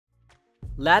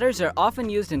Ladders are often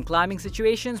used in climbing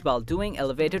situations while doing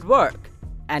elevated work.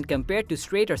 And compared to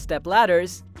straight or step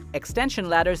ladders, extension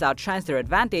ladders outshines their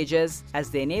advantages as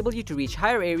they enable you to reach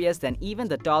higher areas than even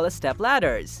the tallest step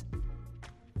ladders.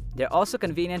 They're also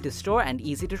convenient to store and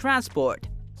easy to transport.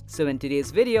 So in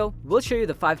today's video, we'll show you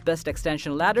the 5 best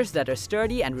extension ladders that are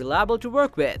sturdy and reliable to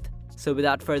work with. So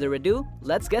without further ado,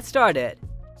 let's get started.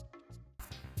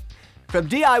 From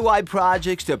DIY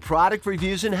projects to product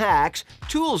reviews and hacks,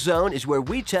 Tool Zone is where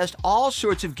we test all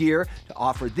sorts of gear to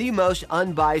offer the most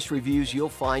unbiased reviews you'll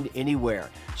find anywhere,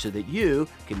 so that you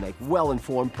can make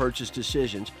well-informed purchase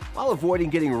decisions while avoiding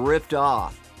getting ripped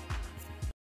off.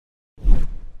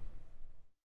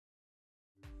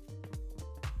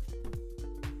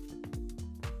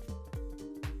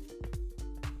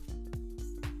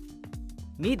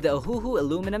 Meet the Ohuhu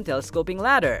aluminum telescoping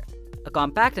ladder. A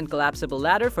compact and collapsible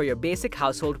ladder for your basic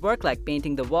household work like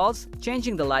painting the walls,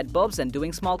 changing the light bulbs, and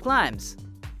doing small climbs.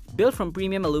 Built from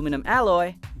premium aluminum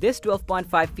alloy, this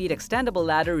 12.5 feet extendable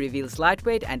ladder reveals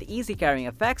lightweight and easy carrying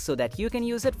effects so that you can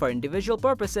use it for individual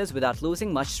purposes without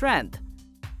losing much strength.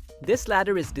 This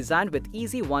ladder is designed with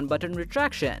easy one-button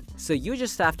retraction, so you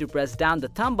just have to press down the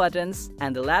thumb buttons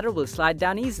and the ladder will slide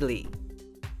down easily.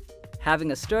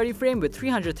 Having a sturdy frame with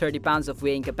 330 pounds of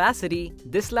weighing capacity,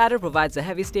 this ladder provides a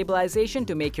heavy stabilization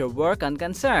to make your work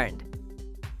unconcerned.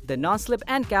 The non-slip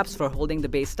end caps for holding the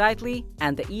base tightly,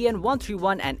 and the EN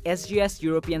 131 and SGS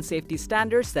European safety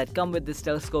standards that come with this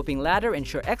telescoping ladder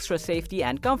ensure extra safety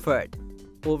and comfort.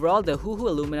 Overall, the Ohuhu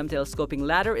aluminum telescoping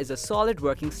ladder is a solid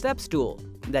working step stool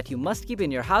that you must keep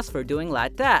in your house for doing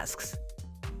light tasks.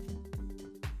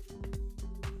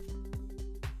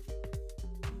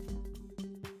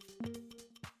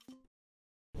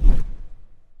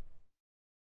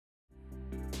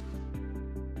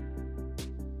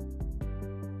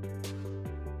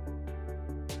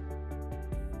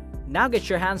 Now get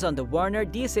your hands on the Werner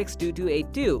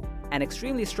D62282, an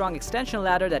extremely strong extension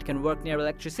ladder that can work near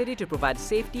electricity to provide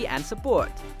safety and support.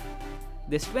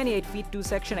 This 28 feet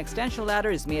 2-section extension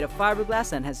ladder is made of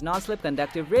fiberglass and has non-slip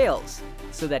conductive rails,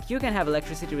 so that you can have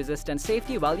electricity-resistant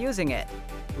safety while using it.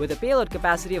 With a payload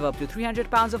capacity of up to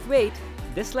 300 pounds of weight,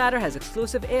 this ladder has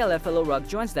exclusive ALFLO rug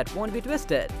joints that won't be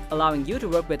twisted, allowing you to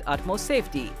work with utmost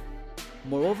safety.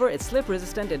 Moreover, its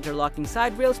slip-resistant interlocking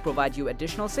side rails provide you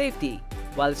additional safety,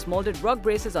 while its molded rug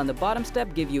braces on the bottom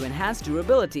step give you enhanced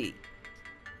durability.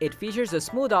 It features a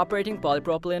smooth operating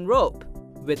polypropylene rope,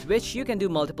 with which you can do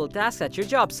multiple tasks at your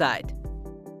job site.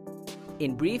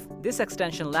 In brief, this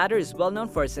extension ladder is well known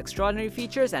for its extraordinary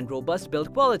features and robust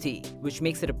build quality, which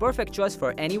makes it a perfect choice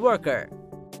for any worker.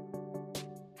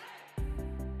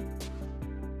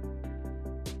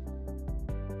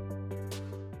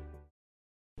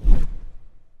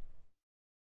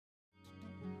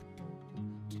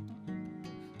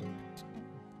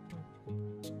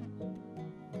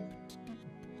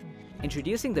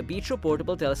 Introducing the BEETRO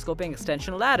Portable Telescoping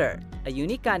Extension Ladder, a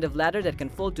unique kind of ladder that can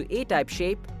fold to A-type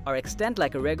shape or extend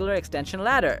like a regular extension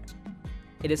ladder.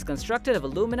 It is constructed of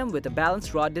aluminum with a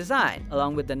balanced rod design,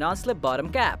 along with the non-slip bottom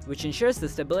cap, which ensures the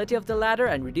stability of the ladder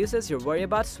and reduces your worry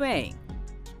about swaying.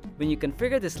 When you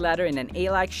configure this ladder in an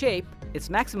A-like shape, its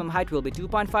maximum height will be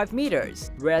 2.5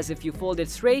 meters, whereas if you fold it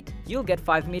straight, you'll get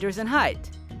 5 meters in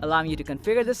height, allowing you to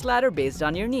configure this ladder based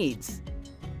on your needs.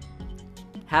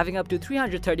 Having up to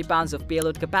 330 pounds of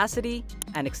payload capacity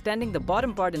and extending the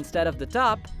bottom part instead of the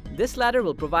top, this ladder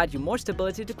will provide you more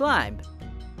stability to climb.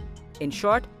 In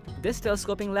short, this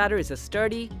telescoping ladder is a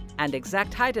sturdy and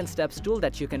exact height and step stool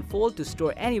that you can fold to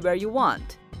store anywhere you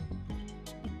want.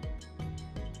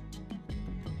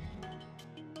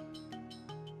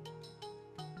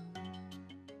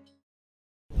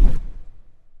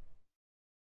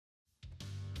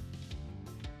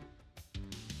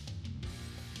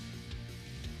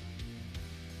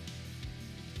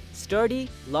 Sturdy,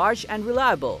 large, and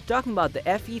reliable. Talking about the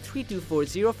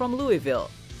FE3240 from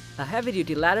Louisville, a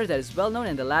heavy-duty ladder that is well known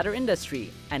in the ladder industry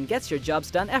and gets your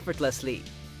jobs done effortlessly.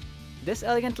 This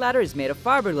elegant ladder is made of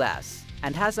fiberglass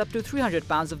and has up to 300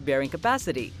 pounds of bearing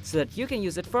capacity, so that you can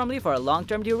use it firmly for a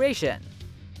long-term duration.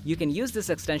 You can use this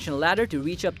extension ladder to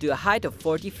reach up to a height of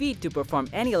 40 feet to perform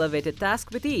any elevated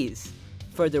task with ease.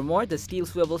 Furthermore, the steel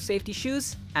swivel safety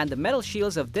shoes and the metal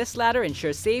shields of this ladder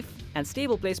ensure safe and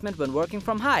stable placement when working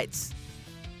from heights.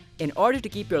 In order to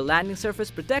keep your landing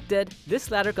surface protected,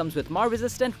 this ladder comes with more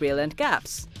resistant rail end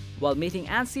caps, while meeting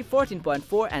ANSI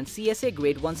 14.4 and CSA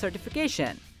Grade 1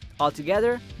 certification.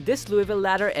 Altogether, this Louisville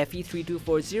ladder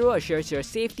FE3240 assures your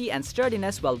safety and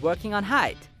sturdiness while working on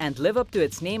height, and live up to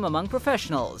its name among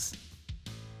professionals.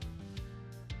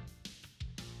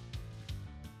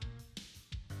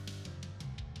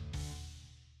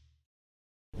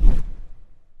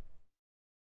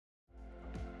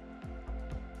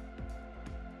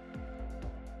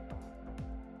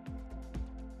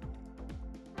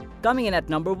 Coming in at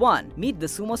number 1, meet the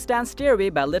SUMOSTANCE Stairway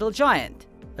by Little Giant,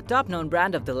 a top-known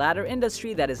brand of the ladder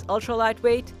industry that is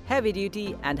ultra-lightweight,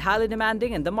 heavy-duty, and highly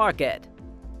demanding in the market.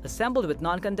 Assembled with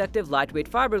non-conductive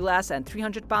lightweight fiberglass and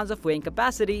 300 pounds of weighing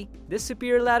capacity, this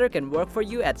superior ladder can work for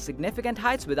you at significant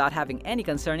heights without having any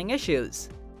concerning issues.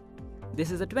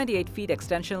 This is a 28 feet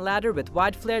extension ladder with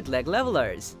wide flared leg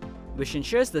levelers, which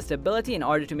ensures the stability in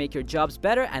order to make your jobs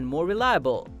better and more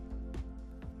reliable.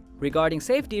 Regarding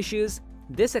safety issues,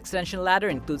 this extension ladder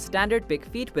includes standard pick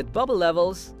feet with bubble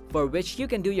levels, for which you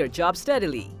can do your job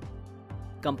steadily.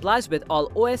 Complies with all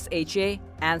OSHA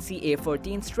and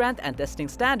CA14 strength and testing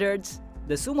standards,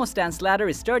 the SUMOSTANCE ladder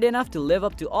is sturdy enough to live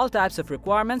up to all types of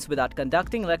requirements without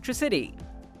conducting electricity.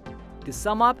 To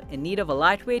sum up, in need of a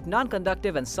lightweight,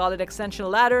 non-conductive, and solid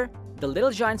extension ladder, the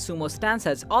Little Giant SUMOSTANCE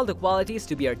has all the qualities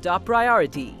to be your top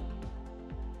priority.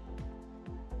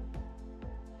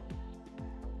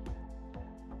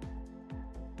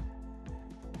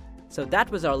 So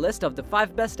that was our list of the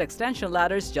 5 best extension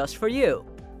ladders just for you.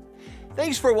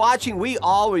 Thanks for watching. We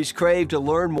always crave to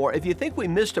learn more. If you think we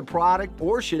missed a product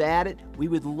or should add it, we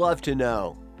would love to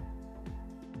know.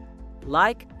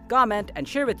 Like, comment, and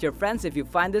share with your friends if you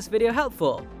find this video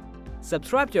helpful.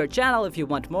 Subscribe to our channel if you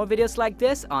want more videos like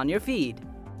this on your feed.